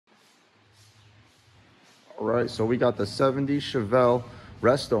All right, so we got the 70 Chevelle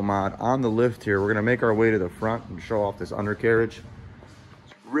Restomod on the lift here. We're gonna make our way to the front and show off this undercarriage.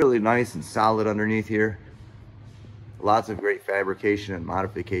 It's really nice and solid underneath here. Lots of great fabrication and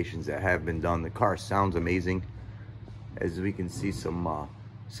modifications that have been done. The car sounds amazing. As we can see, some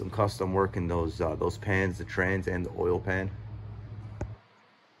custom work in those pans, the trans and the oil pan.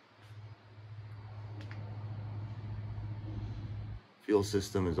 Fuel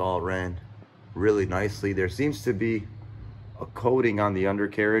system is all ran really nicely. There seems to be a coating on the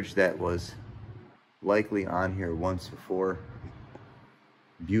undercarriage that was likely on here once before.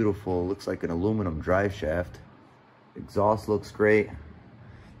 Beautiful, looks like an aluminum drive shaft. Exhaust looks great.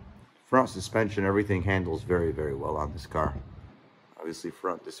 Front suspension, everything handles very, very well on this car. Obviously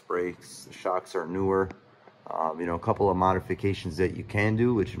front disc brakes, the shocks are newer. You know, a couple of modifications that you can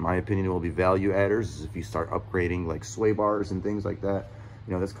do, which in my opinion will be value adders, is if you start upgrading like sway bars and things like that.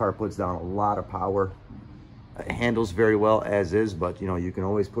 You know, this car puts down a lot of power. It handles very well as is, but you know, you can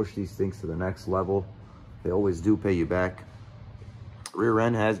always push these things to the next level. They always do pay you back. Rear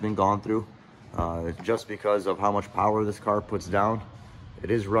end has been gone through just because of how much power this car puts down.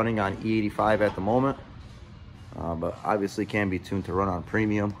 It is running on E85 at the moment, but obviously can be tuned to run on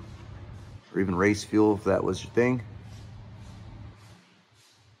premium or even race fuel if that was your thing.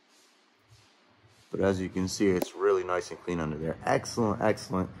 But as you can see, it's really nice and clean under there. Excellent,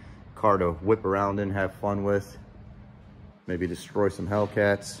 excellent car to whip around in, have fun with. Maybe destroy some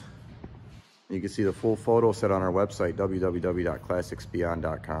Hellcats. You can see the full photo set on our website,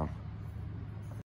 www.classicsbeyond.com.